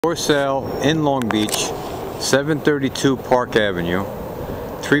For sale in Long Beach, 732 Park Avenue,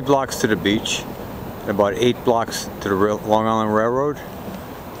 3 blocks to the beach, and about 8 blocks to the Long Island Railroad,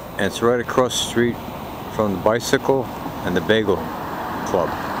 and it's right across the street from the Bicycle and the Bagel Club.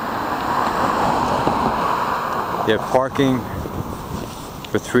 You have parking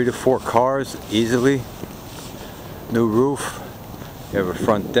for 3 to 4 cars easily, new roof, you have a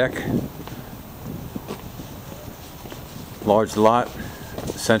front deck, large lot,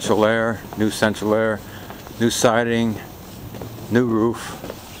 central air, new siding, new roof,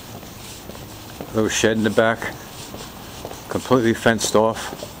 little shed in the back, completely fenced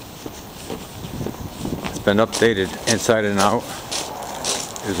off. It's been updated inside and out.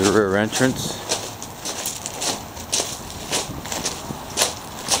 There's a rear entrance.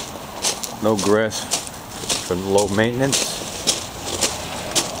 No grass for low maintenance.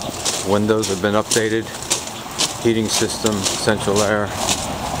 Windows have been updated. Heating system, central air,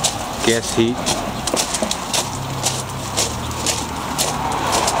 gas heat.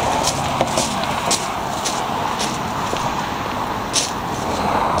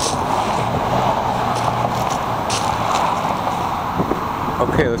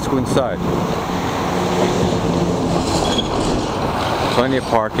 Okay, let's go inside. Plenty of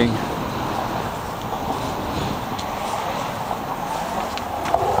parking.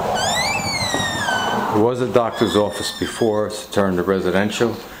 There was a doctor's office before, it's turned to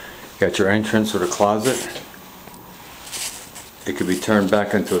residential. Got your entrance with a closet. It could be turned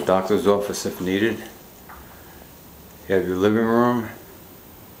back into a doctor's office if needed. You have your living room,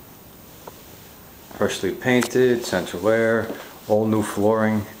 freshly painted, central air, all new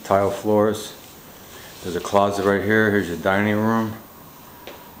flooring, tile floors. There's a closet right here. Here's your dining room,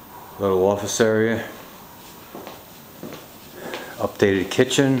 little office area, updated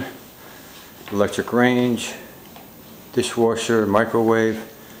kitchen, electric range, dishwasher, microwave,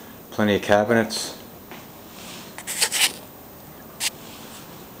 plenty of cabinets.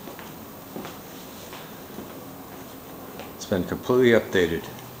 It's been completely updated.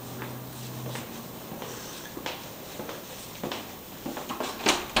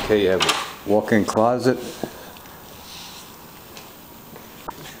 Okay, you have a walk-in closet.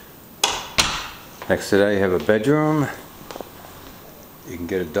 Next to that you have a bedroom. You can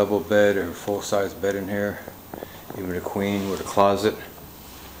get a double bed or a full-size bed in here, even a queen with a closet.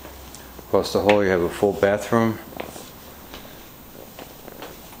 Across the hall you have a full bathroom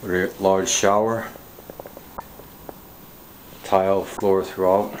with a large shower, tile floor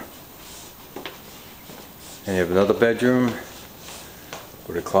throughout. And you have another bedroom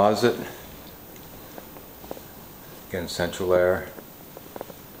with a closet, again central air.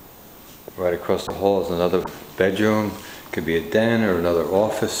 Right across the hall is another bedroom. Could be a den or another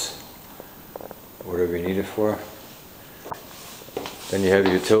office, whatever you need it for. Then you have a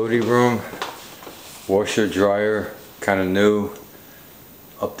utility room, washer, dryer, kind of new,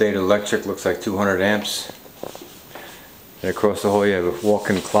 updated electric, looks like 200 amps. And across the hall you have a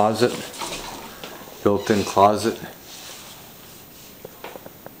walk-in closet, built-in closet.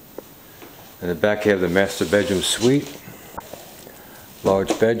 In the back you have the master bedroom suite,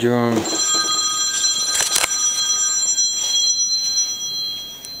 large bedroom.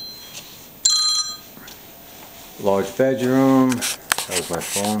 Large bedroom. That was my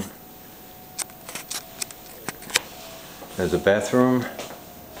phone. There's a bathroom,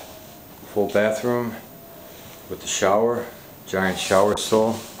 full bathroom with the shower, giant shower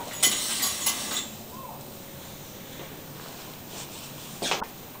stall.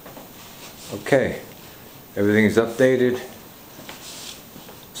 Okay, everything is updated.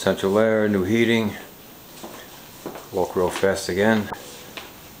 Central air, new heating. Walk real fast again.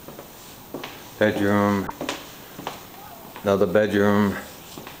 Bedroom. Another bedroom,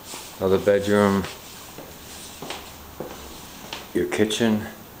 another bedroom, your kitchen,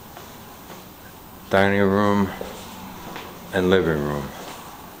 dining room, and living room.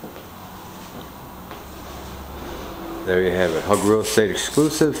 There you have it. Hug Real Estate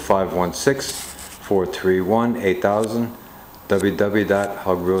exclusive, 516-431-8000,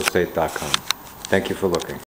 www.hugrealestate.com. Thank you for looking.